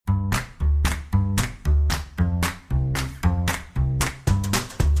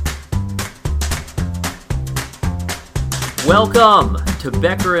Welcome to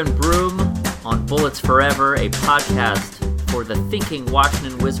Becker and Broom on Bullets Forever, a podcast for the thinking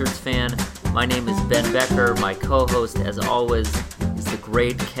Washington Wizards fan. My name is Ben Becker. My co-host, as always, is the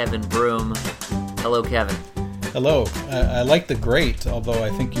great Kevin Broom. Hello, Kevin. Hello. I like the great, although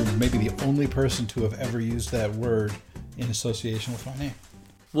I think you're maybe the only person to have ever used that word in association with my name.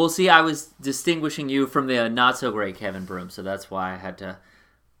 Well, see, I was distinguishing you from the not-so-great Kevin Broom, so that's why I had to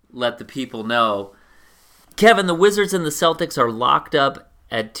let the people know. Kevin, the Wizards and the Celtics are locked up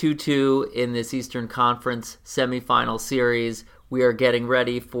at 2-2 in this Eastern Conference semifinal series. We are getting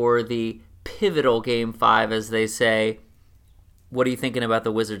ready for the pivotal Game 5, as they say. What are you thinking about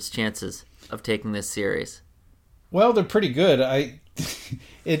the Wizards' chances of taking this series? Well, they're pretty good.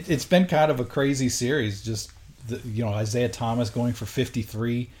 It's been kind of a crazy series. Just Isaiah Thomas going for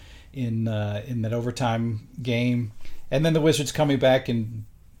 53 in that overtime game, and then the Wizards coming back and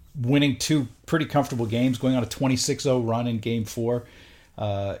winning two pretty comfortable games, going on a 26-0 run in Game 4.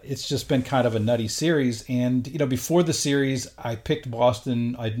 It's just been kind of a nutty series. And, before the series, I picked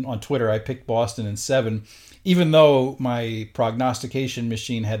Boston. On Twitter, I picked Boston in 7, even though my prognostication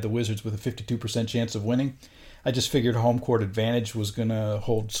machine had the Wizards with a 52% chance of winning. I just figured home court advantage was going to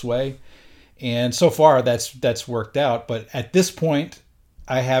hold sway. And so far, that's worked out. But at this point,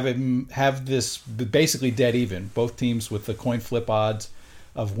 I have this basically dead even. Both teams with the coin flip odds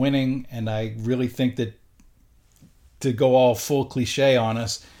of winning, and I really think that, to go all full cliche on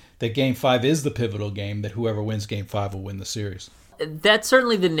us, that Game 5 is the pivotal game, that whoever wins Game 5 will win the series. That's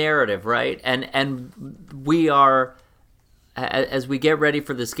certainly the narrative, right? And we are, as we get ready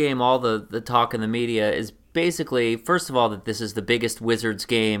for this game, all the talk in the media is basically, first of all, that this is the biggest Wizards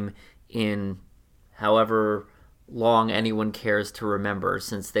game in however long anyone cares to remember,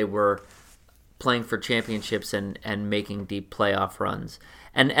 since they were playing for championships and making deep playoff runs.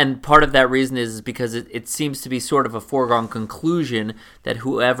 And part of that reason is because it seems to be sort of a foregone conclusion that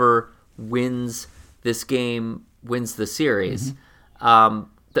whoever wins this game wins the series. Mm-hmm.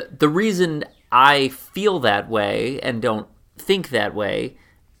 The reason I feel that way and don't think that way,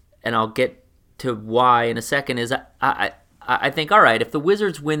 and I'll get to why in a second, is I think, all right, if the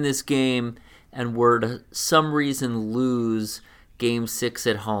Wizards win this game and were to some reason lose Game 6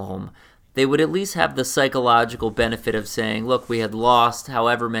 at home, they would at least have the psychological benefit of saying, look, we had lost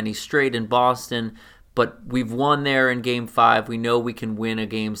however many straight in Boston, but we've won there in Game 5. We know we can win a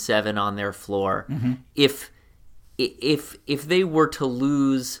Game 7 on their floor. Mm-hmm. If they were to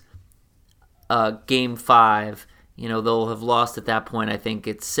lose Game 5, they'll have lost at that point. I think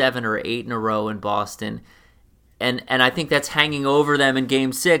it's 7 or 8 in a row in Boston. And I think that's hanging over them in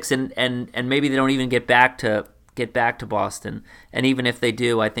Game 6, and maybe they don't even get back to Boston. And even if they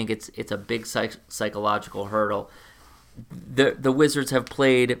do, I think it's a big psychological hurdle. The Wizards have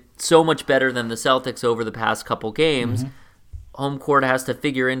played so much better than the Celtics over the past couple games. Mm-hmm. Home court has to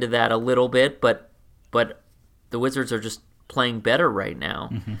figure into that a little bit, but the Wizards are just playing better right now.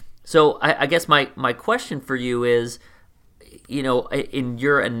 Mm-hmm. So I guess my question for you is, in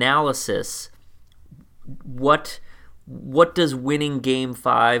your analysis, what does winning Game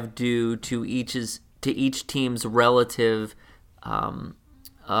 5 do to each team's relative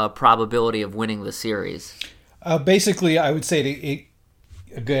probability of winning the series? Basically, I would say,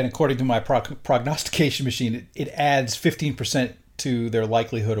 again, according to my prognostication machine, it adds 15% to their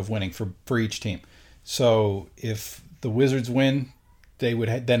likelihood of winning for each team. So if the Wizards win, they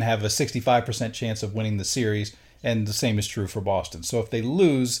would then have a 65% chance of winning the series, and the same is true for Boston. So if they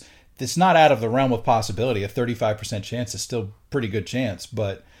lose, it's not out of the realm of possibility. A 35% chance is still a pretty good chance,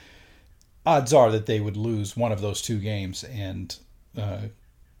 but odds are that they would lose one of those two games and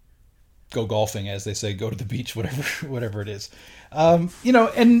go golfing, as they say, go to the beach, whatever it is.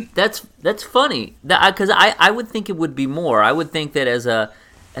 And that's funny, because I would think it would be more. I would think that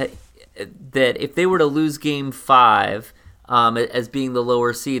that if they were to lose Game 5 as being the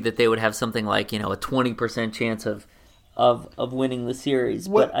lower seed, that they would have something like a 20% chance of winning the series.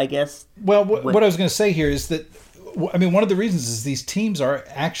 But I guess what I was going to say here is that, one of the reasons is these teams are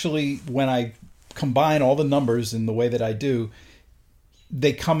actually, when I combine all the numbers in the way that I do,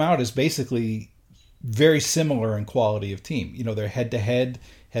 they come out as basically very similar in quality of team. Their head-to-head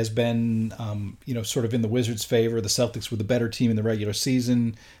has been, sort of in the Wizards' favor. The Celtics were the better team in the regular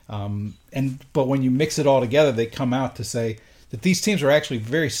season. But when you mix it all together, they come out to say that these teams are actually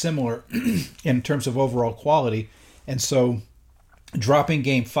very similar in terms of overall quality. And so dropping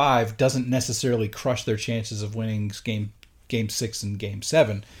Game 5 doesn't necessarily crush their chances of winning Game 6 and Game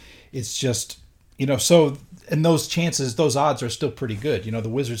 7. It's just, so, and those chances, those odds are still pretty good. The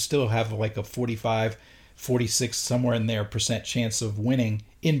Wizards still have like a 45, 46, somewhere in there percent chance of winning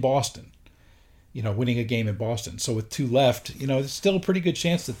in Boston. winning a game in Boston. So with 2 left, there's still a pretty good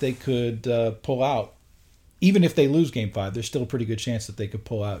chance that they could pull out. Even if they lose Game 5, there's still a pretty good chance that they could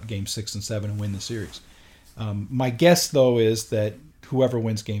pull out Game 6 and 7 and win the series. My guess, though, is that whoever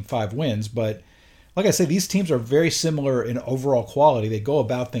wins Game 5 wins. But like I said, these teams are very similar in overall quality. They go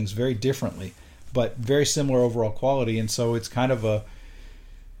about things very differently, but very similar overall quality. And so it's kind of a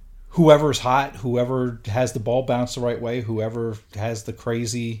whoever's hot, whoever has the ball bounced the right way, whoever has the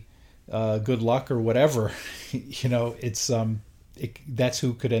crazy good luck or whatever, that's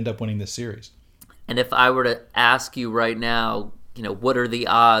who could end up winning this series. And if I were to ask you right now, what are the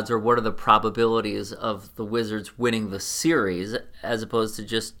odds or what are the probabilities of the Wizards winning the series as opposed to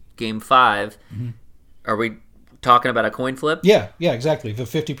just Game 5? Mm-hmm. Are we talking about a coin flip? Yeah, exactly. The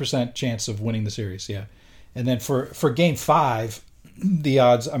 50% chance of winning the series, yeah. And then for Game 5, the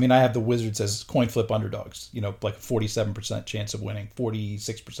odds, I have the Wizards as coin flip underdogs, like a 47% chance of winning,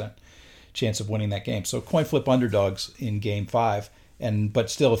 46% chance of winning that game. So coin flip underdogs in Game 5, but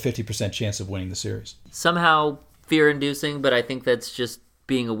still a 50% chance of winning the series. Somehow fear-inducing, but I think that's just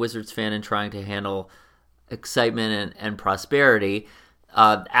being a Wizards fan and trying to handle excitement and prosperity.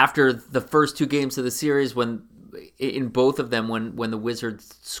 After the first 2 games of the series, in both of them, when the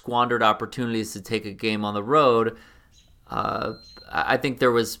Wizards squandered opportunities to take a game on the road, I think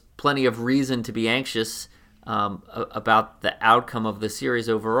there was plenty of reason to be anxious about the outcome of the series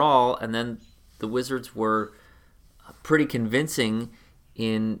overall, and then the Wizards were pretty convincing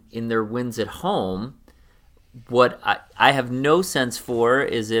in their wins at home. What I have no sense for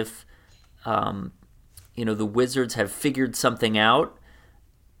is if the Wizards have figured something out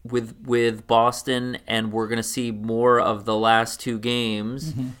with Boston, and we're going to see more of the last 2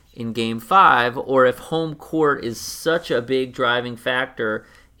 games in Game 5, or if home court is such a big driving factor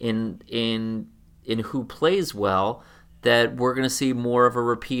in who plays well that we're going to see more of a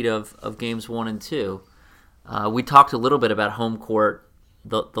repeat of Games 1 and 2. We talked a little bit about home court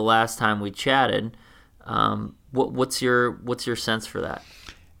the last time we chatted. What's your sense for that?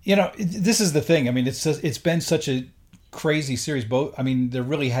 This is the thing. It's been such a crazy series. There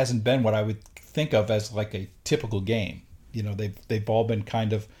really hasn't been what I would think of as like a typical game. They've all been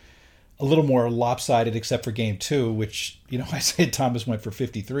kind of a little more lopsided, except for Game 2, which Isaiah Thomas went for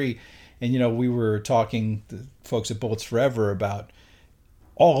 53, and we were talking to folks at Bullets Forever about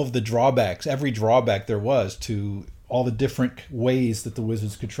all of the drawbacks, every drawback there was to all the different ways that the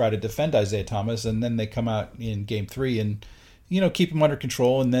Wizards could try to defend Isaiah Thomas, and then they come out in Game 3 and keep him under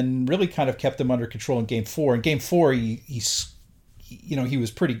control, and then really kind of kept him under control in Game 4. In Game 4, he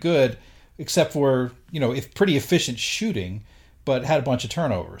was pretty good, except for pretty efficient shooting, but had a bunch of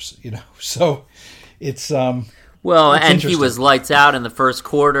turnovers. So it's and he was lights out in the first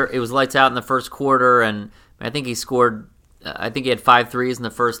quarter. It was lights out in the first quarter, and I think he scored. I think he had 5 threes in the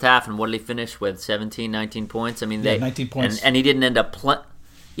first half, and what did he finish with? 17, 19 points. 19 points, and he didn't end up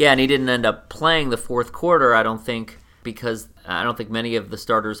and he didn't end up playing the fourth quarter. I don't think many of the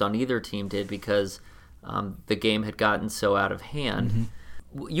starters on either team did because the game had gotten so out of hand.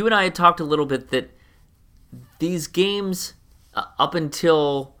 Mm-hmm. You and I had talked a little bit that these games, up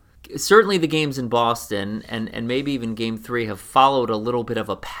until certainly the games in Boston and maybe even Game 3, have followed a little bit of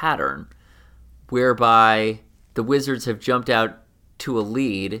a pattern whereby the Wizards have jumped out to a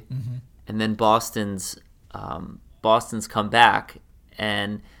lead, mm-hmm. and then Boston's come back,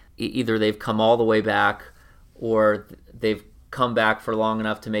 and either they've come all the way back or they've come back for long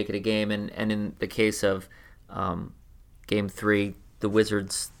enough to make it a game. And in the case of Game 3, the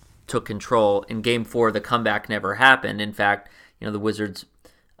Wizards took control. In Game 4, the comeback never happened. In fact, the Wizards,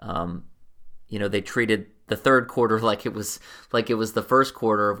 they treated the third quarter like it was the first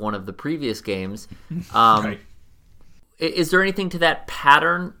quarter of one of the previous games. Right. Is there anything to that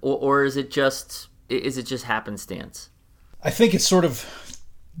pattern, or is it just happenstance? I think it's sort of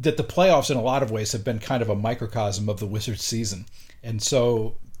that the playoffs in a lot of ways have been kind of a microcosm of the Wizards season. And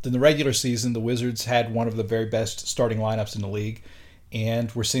so in the regular season, the Wizards had one of the very best starting lineups in the league,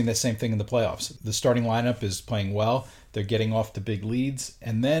 and we're seeing the same thing in the playoffs. The starting lineup is playing well. They're getting off to big leads,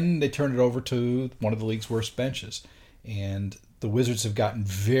 and then they turn it over to one of the league's worst benches. And the Wizards have gotten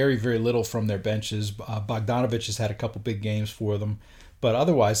very, very little from their benches. Bogdanovich has had a couple big games for them, but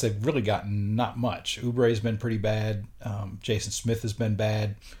otherwise they've really gotten not much. Oubre's been pretty bad. Jason Smith has been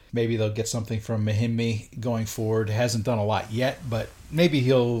bad. Maybe they'll get something from Mahimi going forward. Hasn't done a lot yet, but maybe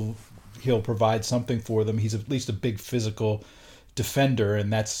he'll provide something for them. He's at least a big physical defender,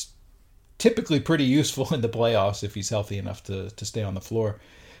 and that's typically pretty useful in the playoffs if he's healthy enough to stay on the floor.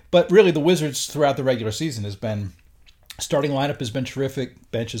 But really, the Wizards throughout the regular season starting lineup has been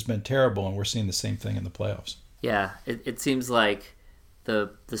terrific, bench has been terrible, and we're seeing the same thing in the playoffs. Yeah, it seems like the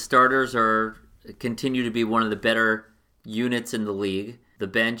starters are continue to be one of the better units in the league. The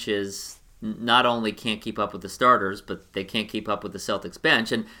bench is not only can't keep up with the starters, but they can't keep up with the Celtics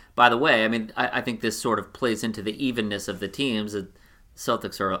bench. And by the way, I mean, I think this sort of plays into the evenness of the teams. The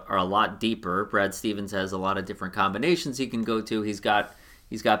Celtics are a lot deeper. Brad Stevens has a lot of different combinations he can go to. He's got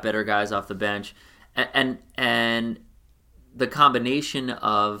better guys off the bench, and the combination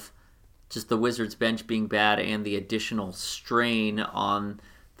of just the Wizards bench being bad and the additional strain on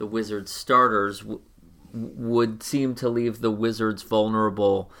the Wizards starters would seem to leave the Wizards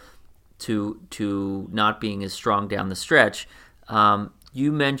vulnerable to not being as strong down the stretch.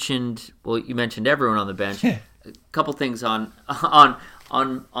 You mentioned everyone on the bench. A couple things on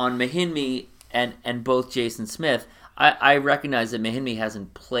Mahinmi and both Jason Smith. I recognize that Mahinmi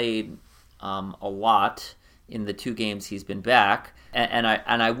hasn't played a lot in the 2 games he's been back, and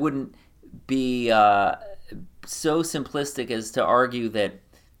I wouldn't be so simplistic as to argue that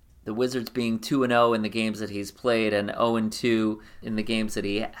the Wizards being 2-0 in the games that he's played and 0-2 in the games that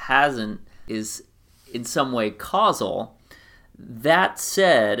he hasn't is in some way causal. That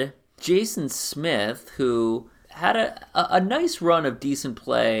said, Jason Smith, who had a nice run of decent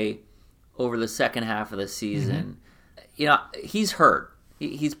play over the second half of the season, he's hurt.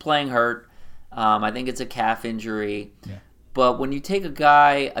 He's playing hurt. I think it's a calf injury. Yeah. But when you take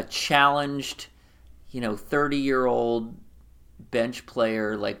a challenged, 30-year-old bench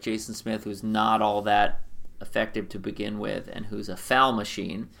player like Jason Smith, who's not all that effective to begin with, and who's a foul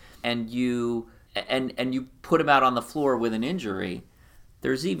machine, and you put him out on the floor with an injury,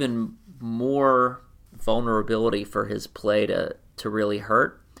 there's even more vulnerability for his play to really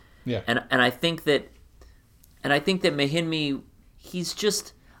hurt. Yeah. And I think that Mahinmi, he's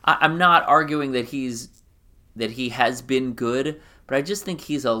just, I'm not arguing that he has been good, but I just think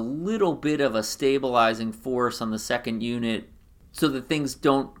he's a little bit of a stabilizing force on the second unit so that things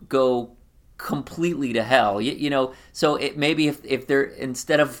don't go completely to hell. So it maybe if they're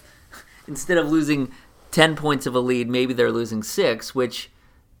instead of losing 10 points of a lead, maybe they're losing 6, which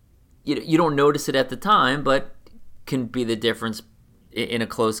you don't notice it at the time, but can be the difference in a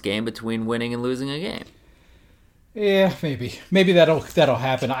close game between winning and losing a game. Yeah, maybe that'll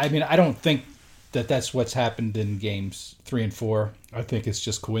happen. I mean, I don't think that's what's happened in games 3 and 4. I think it's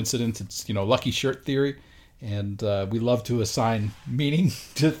just coincidence. It's lucky shirt theory, and we love to assign meaning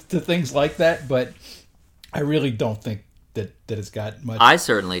to things like that, but I really don't think that it's got much. I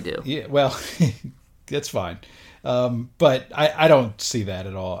certainly do. Yeah, well, that's fine, but I don't see that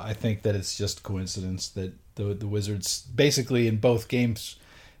at all. I think that it's just coincidence that the Wizards basically in both games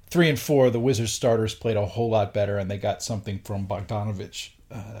 3 and 4, the Wizards starters played a whole lot better, and they got something from Bogdanovich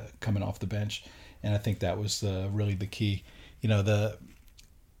coming off the bench, and I think that was really the key. I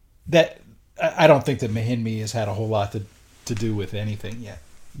don't think that Mahinmi has had a whole lot to do with anything yet.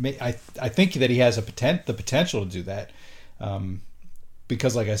 I think that he has the potential to do that,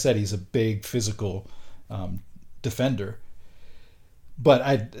 because, like I said, he's a big physical defender. But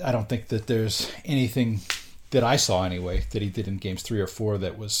I don't think that there's anything that I saw anyway that he did in games 3 or 4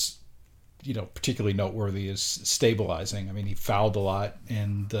 that was, particularly noteworthy as stabilizing. I mean, he fouled a lot,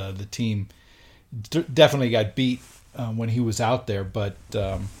 and the team definitely got beat when he was out there. But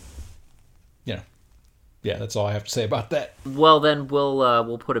yeah, that's all I have to say about that. Well, then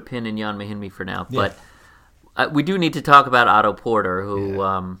we'll put a pin in Jan Mahinmi for now. Yeah. But we do need to talk about Otto Porter,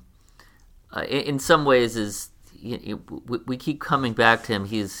 who in some ways is. We keep coming back to him.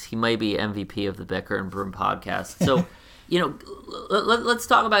 He might be MVP of the Becker and Broom podcast. So, let's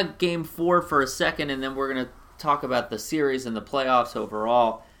talk about Game 4 for a second, and then we're going to talk about the series and the playoffs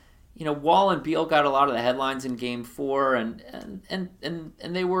overall. Wall and Beal got a lot of the headlines in Game 4, and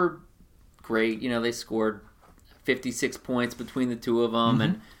they were great. They scored 56 points between the two of them,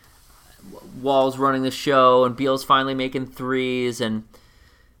 and Wall's running the show, and Beal's finally making threes, and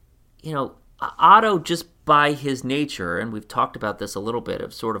Otto, just by his nature, and we've talked about this a little bit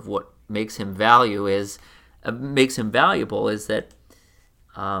of sort of what makes him valuable is that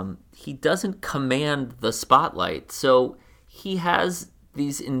he doesn't command the spotlight. So he has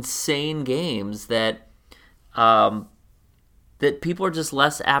these insane games that people are just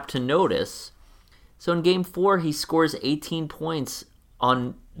less apt to notice. So in Game 4, he scores 18 points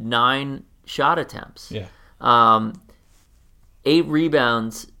on 9 shot attempts. Yeah. 8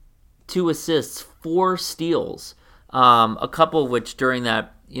 rebounds, 2 assists, 4 steals, a couple of which during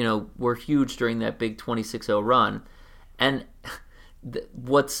that, were huge during that big 26-0 run. And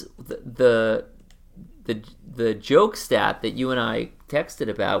what's the joke stat that you and I texted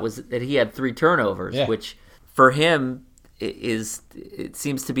about was that he had 3 turnovers, which for him it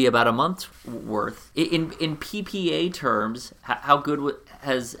seems to be about a month's worth. In PPA terms, how good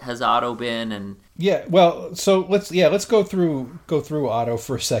has Otto been? And yeah, well, so let's go through Otto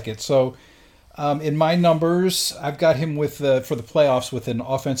for a second. So in my numbers, I've got him with for the playoffs with an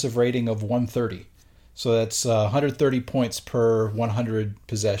offensive rating of 130. So that's 130 points per 100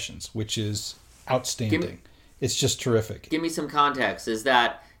 possessions, which is outstanding. It's just terrific. Give me some context. Is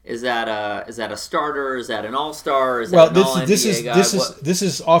that a starter? Is that an all-star? Is that an all-NBA guy? This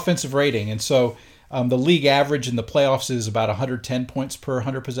is offensive rating, and so the league average in the playoffs is about 110 points per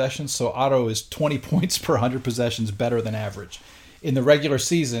 100 possessions. So Otto is 20 points per 100 possessions better than average. In the regular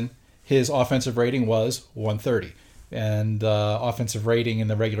season, his offensive rating was 130, and offensive rating in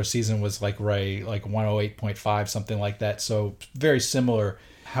the regular season was like 108.5, something like that. So very similar.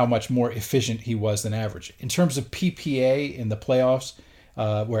 How much more efficient he was than average. In terms of PPA in the playoffs,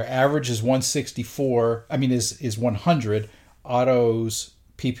 where average is 164, is 100, Otto's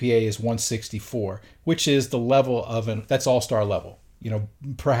PPA is 164, which is the level of that's all-star level.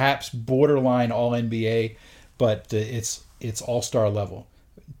 Perhaps borderline all-NBA, but it's all-star level.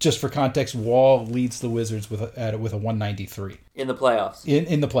 Just for context, Wall leads the Wizards with a 193. In the playoffs.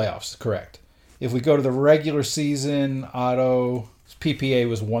 In the playoffs, correct. If we go to the regular season, Otto's PPA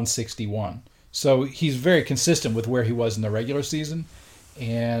was 161. So he's very consistent with where he was in the regular season.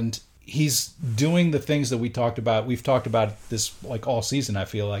 And he's doing the things that we talked about. We've talked about this like all season, I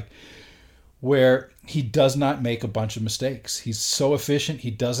feel like, where he does not make a bunch of mistakes. He's so efficient.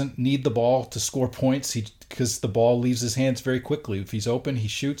 He doesn't need the ball to score points because the ball leaves his hands very quickly. If he's open, he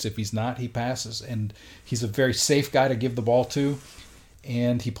shoots. If he's not, he passes. And he's a very safe guy to give the ball to.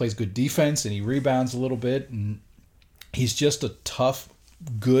 And he plays good defense and he rebounds a little bit. And he's just a tough,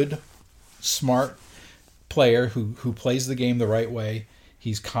 good, smart player who plays the game the right way.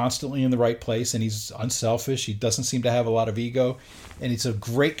 He's constantly in the right place, and he's unselfish. He doesn't seem to have a lot of ego. And it's a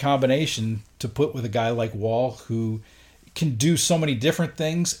great combination to put with a guy like Wall, who can do so many different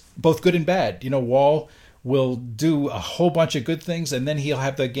things, both good and bad. Wall will do a whole bunch of good things, and then he'll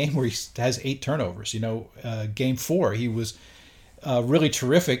have the game where he has 8 turnovers. Game 4, he was really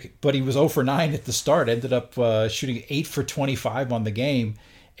terrific, but he was 0 for 9 at the start, ended up shooting 8 for 25 on the game.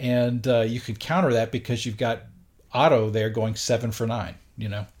 And you could counter that because you've got Otto there going 7 for 9.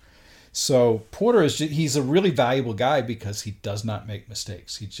 So Porter he's a really valuable guy because he does not make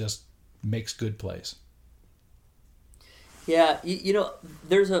mistakes. He just makes good plays. Yeah,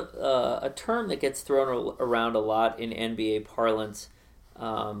 there's a term that gets thrown around a lot in NBA parlance,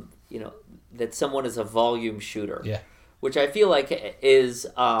 that someone is a volume shooter. Yeah. Which I feel like is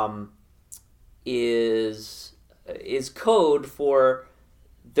code for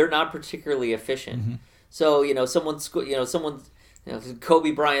they're not particularly efficient. Mm-hmm. So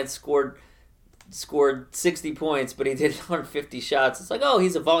Kobe Bryant scored 60 points, but he did 150 shots. It's like, oh,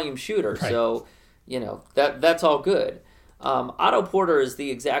 he's a volume shooter. Right. So that's all good. Otto Porter is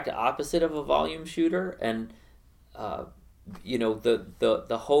the exact opposite of a volume shooter, and the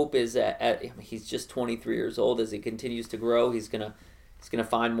hope is he's just 23 years old. As he continues to grow, he's gonna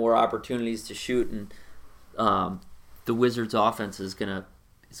find more opportunities to shoot, and the Wizards' offense is gonna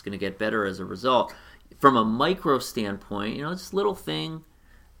get better as a result. From a micro standpoint, just little thing.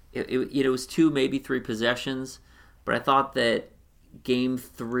 It was 2, maybe 3 possessions, but I thought that Game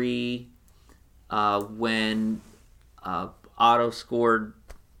 3, when Otto scored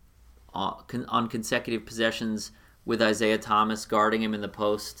on consecutive possessions with Isaiah Thomas guarding him in the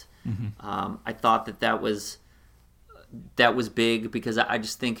post, mm-hmm. I thought that was big because I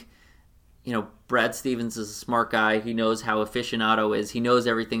just think, Brad Stevens is a smart guy. He knows how efficient Otto is. He knows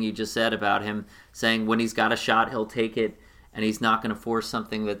everything you just said about him, saying when he's got a shot, he'll take it, and he's not going to force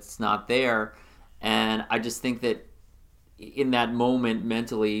something that's not there. And I just think that in that moment,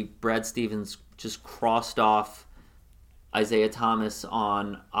 mentally, Brad Stevens just crossed off Isaiah Thomas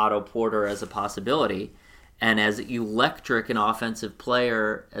on Otto Porter as a possibility. And as electric an offensive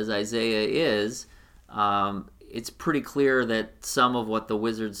player as Isaiah is, it's pretty clear that some of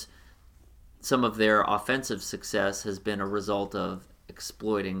their offensive success has been a result of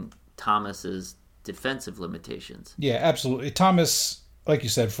exploiting Thomas's defensive limitations. Yeah, absolutely. Thomas, like you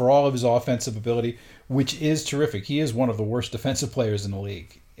said, for all of his offensive ability, which is terrific, he is one of the worst defensive players in the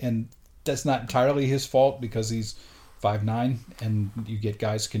league. And that's not entirely his fault because he's 5'9", and you get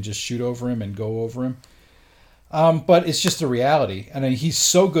guys who can just shoot over him and go over him. But it's just a reality. I mean, he's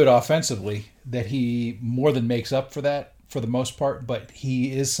so good offensively that he more than makes up for that for the most part, but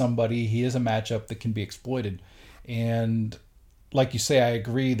he is a matchup that can be exploited. And like you say, I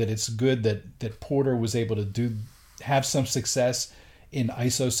agree that it's good that Porter was able to have some success in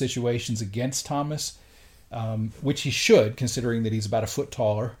ISO situations against Thomas. which he should, considering that he's about a foot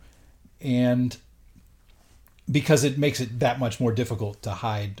taller, and because it makes it that much more difficult to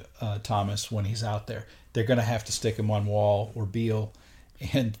hide Thomas when he's out there. They're going to have to stick him on Wall or Beal,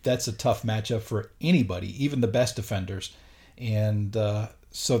 and that's a tough matchup for anybody, even the best defenders. And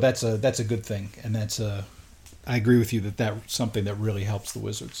so that's a good thing, and I agree with you that that's something that really helps the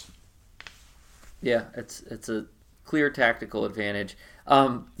Wizards. Yeah, it's a clear tactical advantage.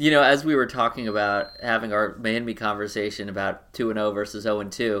 As we were talking about having our Miami conversation about 2-0 versus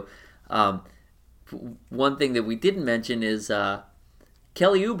 0-2, one thing that we didn't mention is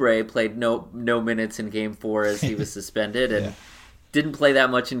Kelly Oubre played no minutes in Game 4 as he was suspended, and didn't play that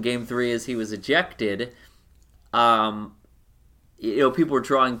much in Game 3 as he was ejected. People were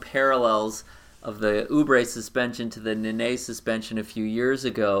drawing parallels of the Oubre suspension to the Nene suspension a few years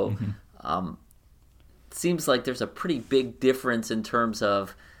ago. Mm-hmm. It seems like there's a pretty big difference in terms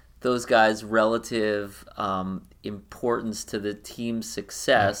of those guys' relative importance to the team's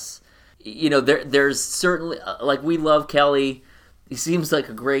success. There's certainly, like, we love Kelly. He seems like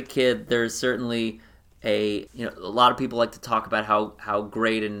a great kid. There's certainly a lot of people like to talk about how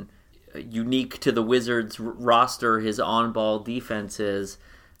great and unique to the Wizards roster his on-ball defense is,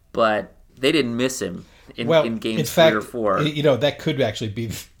 but they didn't miss him in games 3 or 4. That could actually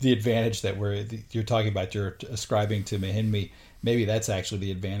be the advantage that you're talking about. You're ascribing to Mahinmi. Maybe that's actually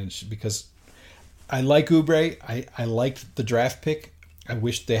the advantage, because I like Oubre. I liked the draft pick. I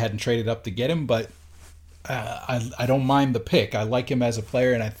wish they hadn't traded up to get him, but I don't mind the pick. I like him as a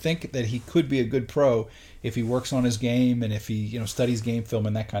player, and I think that he could be a good pro if he works on his game and if he studies game film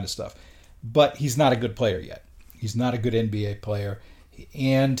and that kind of stuff. But he's not a good player yet. He's not a good NBA player.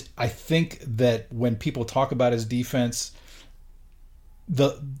 And I think that when people talk about his defense,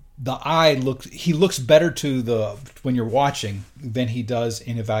 he looks better when you're watching than he does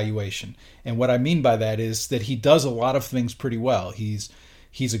in evaluation. And what I mean by that is that he does a lot of things pretty well. He's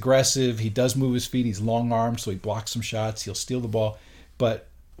aggressive. He does move his feet. He's long armed, so he blocks some shots. He'll steal the ball. But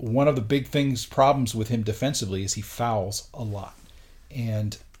one of the big problems with him defensively is he fouls a lot.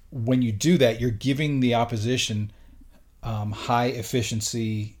 And when you do that, you're giving the opposition high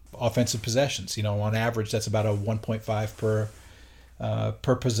efficiency offensive possessions. On average, that's about a 1.5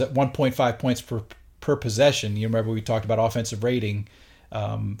 1.5 points per possession. You remember we talked about offensive rating.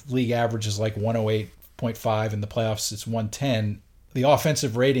 League average is like 108.5. In the playoffs, it's 110. The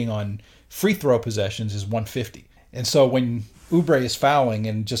offensive rating on free throw possessions is 150. And so when Oubre is fouling,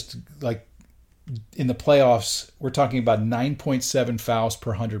 and just like in the playoffs, we're talking about 9.7 fouls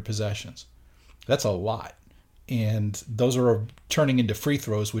per 100 possessions. That's a lot. And those are turning into free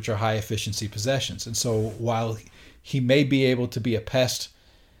throws, which are high efficiency possessions. And so while he may be able to be a pest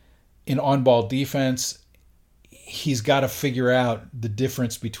in on-ball defense, he's got to figure out the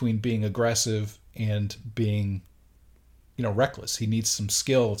difference between being aggressive and being reckless. He needs some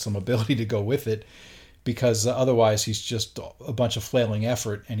skill, some ability to go with it, because otherwise he's just a bunch of flailing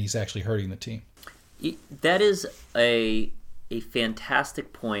effort, and he's actually hurting the team. That is a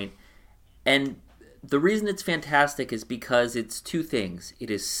fantastic point. And the reason it's fantastic is because it's two things.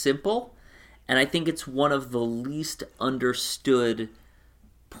 It is simple, and I think it's one of the least understood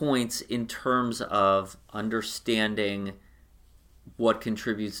points in terms of understanding what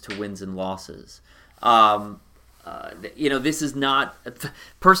contributes to wins and losses. This is not,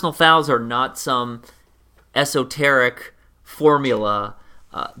 personal fouls are not some esoteric formula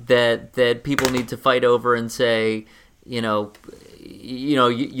that people need to fight over and say, you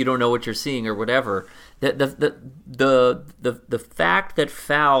don't know what you're seeing or whatever. The fact that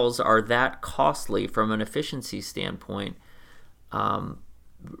fouls are that costly from an efficiency standpoint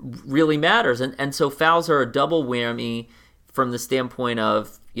really matters, and so fouls are a double whammy from the standpoint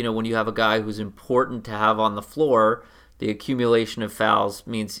of, when you have a guy who's important to have on the floor, the accumulation of fouls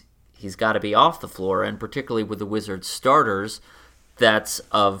means he's got to be off the floor, and particularly with the Wizards starters, that's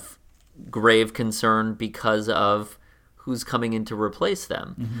of grave concern because of who's coming in to replace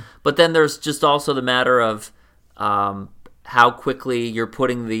them. Mm-hmm. But then there's just also the matter of how quickly you're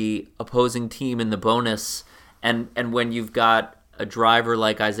putting the opposing team in the bonus, and when you've got a driver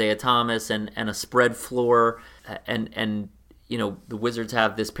like Isaiah Thomas and a spread floor, and the Wizards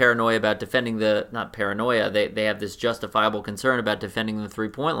have this paranoia about defending not paranoia, they have this justifiable concern about defending the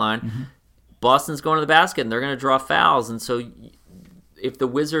three-point line. Mm-hmm. Boston's going to the basket, and they're going to draw fouls, and so if the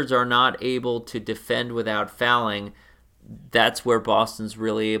Wizards are not able to defend without fouling, that's where Boston's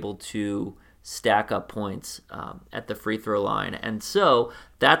really able to stack up points at the free throw line. And so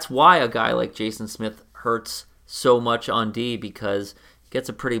that's why a guy like Jason Smith hurts so much on D, because he gets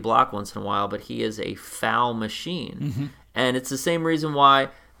a pretty block once in a while, but he is a foul machine. Mm-hmm. And it's the same reason why,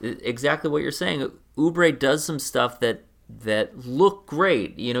 exactly what you're saying, Oubre does some stuff that look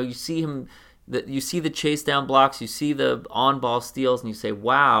great. You see him, you see the chase down blocks, you see the on ball steals, and you say,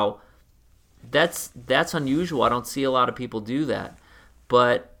 "Wow, that's unusual. I don't see a lot of people do that."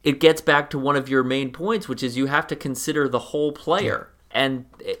 But it gets back to one of your main points, which is you have to consider the whole player, and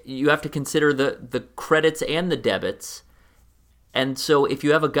you have to consider the credits and the debits. And so if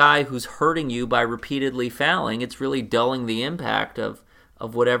you have a guy who's hurting you by repeatedly fouling, it's really dulling the impact of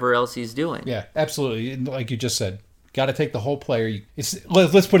whatever else he's doing. Yeah, absolutely. Like you just said, got to take the whole player.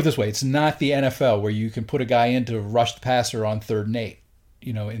 Let's put it this way. It's not the NFL where you can put a guy into rush the passer on 3rd and 8.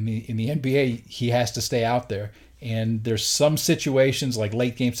 In the NBA, he has to stay out there. And there's some situations, like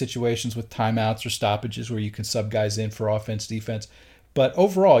late game situations with timeouts or stoppages, where you can sub guys in for offense, defense. But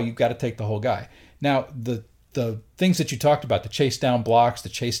overall, you've got to take the whole guy. Now, the things that you talked about, the chase down blocks, the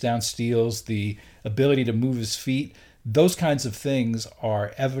chase down steals, the ability to move his feet, those kinds of things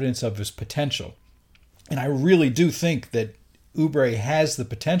are evidence of his potential. And I really do think that Oubre has the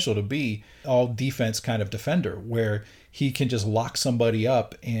potential to be all defense kind of defender, where he can just lock somebody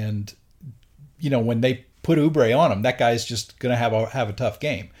up, and when they put Oubre on him, that guy's just going to have a tough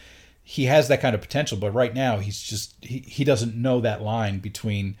game. He has that kind of potential, but right now he doesn't know that line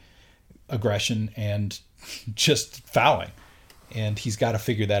between aggression and just fouling, and he's got to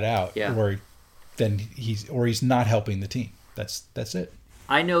figure that out, or he's not helping the team. That's it.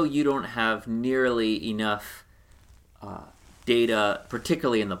 I know you don't have nearly enough data,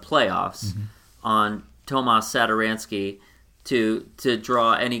 particularly in the playoffs, on Tomas Satoransky to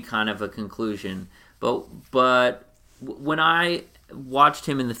draw any kind of a conclusion. But when I watched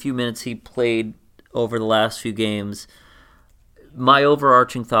him in the few minutes he played over the last few games, my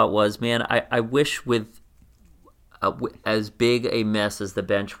overarching thought was, man, I wish with as big a mess as the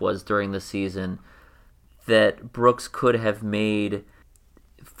bench was during the season, that Brooks could have made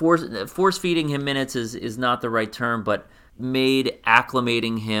force-feeding him minutes is not the right term, but made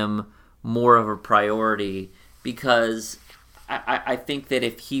acclimating him more of a priority, because I think that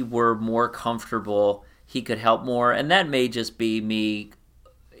if he were more comfortable, he could help more. And that may just be me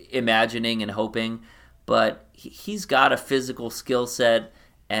imagining and hoping, but he's got a physical skill set,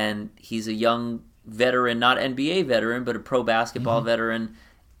 and he's a young veteran, not NBA veteran, but a pro basketball veteran.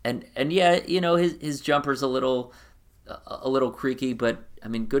 And yeah, his jumper's a little creaky, but I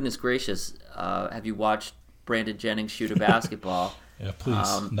mean, goodness gracious, have you watched Brandon Jennings shoot a basketball? Yeah,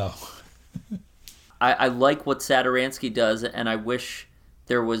 please, no. I like what Satoransky does, and I wish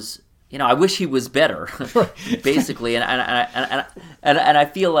there was, I wish he was better, basically. And I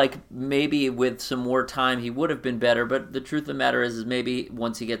feel like maybe with some more time he would have been better. But the truth of the matter is maybe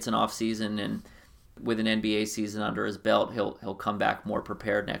once he gets an off season and with an NBA season under his belt, he'll come back more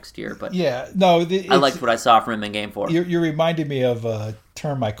prepared next year. But yeah, no, I liked what I saw from him in Game 4. You're reminding me of a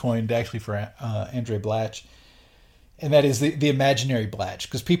term I coined actually for Andre Blatch, and that is the imaginary Blatch,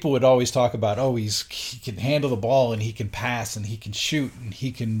 because people would always talk about, he can handle the ball and he can pass and he can shoot and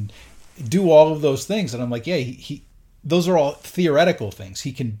he can do all of those things, and I'm like, yeah, he those are all theoretical things.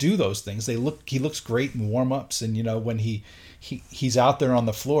 He can do those things. He looks great in warm-ups, and when he's out there on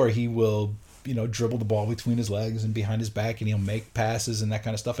the floor, he will dribble the ball between his legs and behind his back, and he'll make passes and that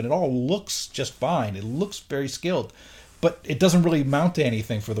kind of stuff, and it all looks just fine. It looks very skilled, but it doesn't really amount to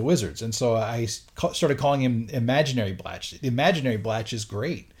anything for the Wizards. And so I started calling him Imaginary Blatch. The Imaginary Blatch is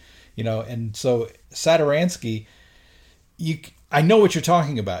great, and so Satoransky, I know what you're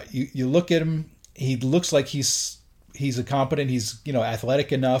talking about. You look at him, he looks like he's a competent, he's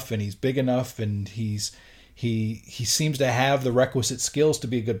athletic enough, and he's big enough, and he seems to have the requisite skills to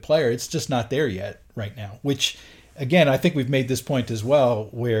be a good player. It's just not there yet right now, which, again, I think we've made this point as well,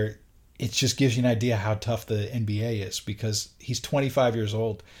 where it just gives you an idea how tough the NBA is, because he's 25 years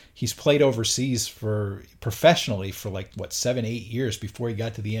old. He's played overseas professionally for 7-8 years before he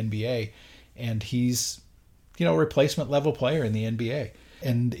got to the NBA, and he's a replacement level player in the NBA.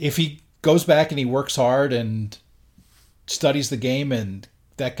 And if he goes back and he works hard and studies the game and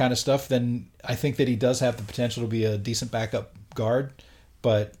that kind of stuff, then I think that he does have the potential to be a decent backup guard.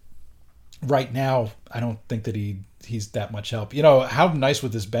 But right now, I don't think that he's that much help. How nice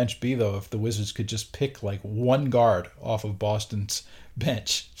would this bench be, though, if the Wizards could just pick one guard off of Boston's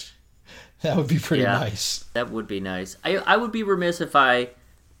bench? That would be pretty nice. That would be nice. I would be remiss if I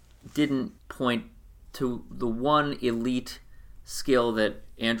didn't point to the one elite skill that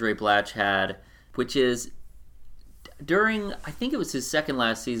Andre Blatch had, which is during, I think it was his second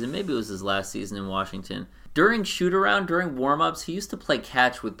last season, maybe it was his last season in Washington, during shoot-around, during warm-ups, he used to play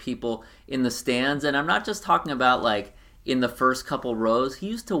catch with people in the stands, and I'm not just talking about in the first couple rows. He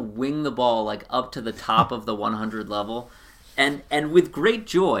used to wing the ball up to the top of the 100 level, and with great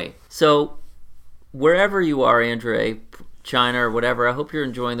joy. So wherever you are, Andre, China or whatever, I hope you're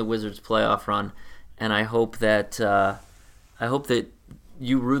enjoying the Wizards playoff run, and I hope that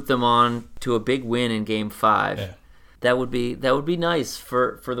you root them on to a big win in Game 5. Yeah. That would be nice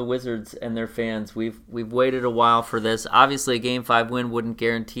for the Wizards and their fans. We've waited a while for this. Obviously, a Game 5 win wouldn't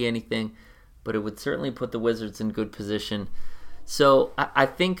guarantee anything, but it would certainly put the Wizards in good position. So I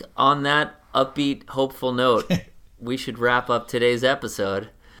think on that upbeat, hopeful note, we should wrap up today's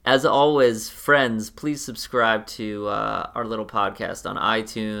episode. As always, friends, please subscribe to our little podcast on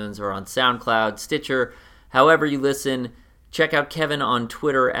iTunes or on SoundCloud, Stitcher, however you listen. Check out Kevin on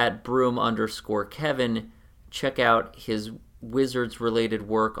Twitter at Broom_Kevin. Check out his Wizards-related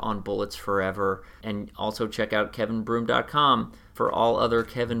work on Bullets Forever. And also check out kevinbroom.com for all other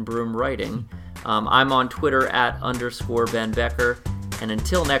Kevin Broom writing. I'm on Twitter at _Ben Becker. And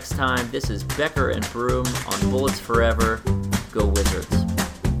until next time, this is Becker and Broom on Bullets Forever. Go Wizards.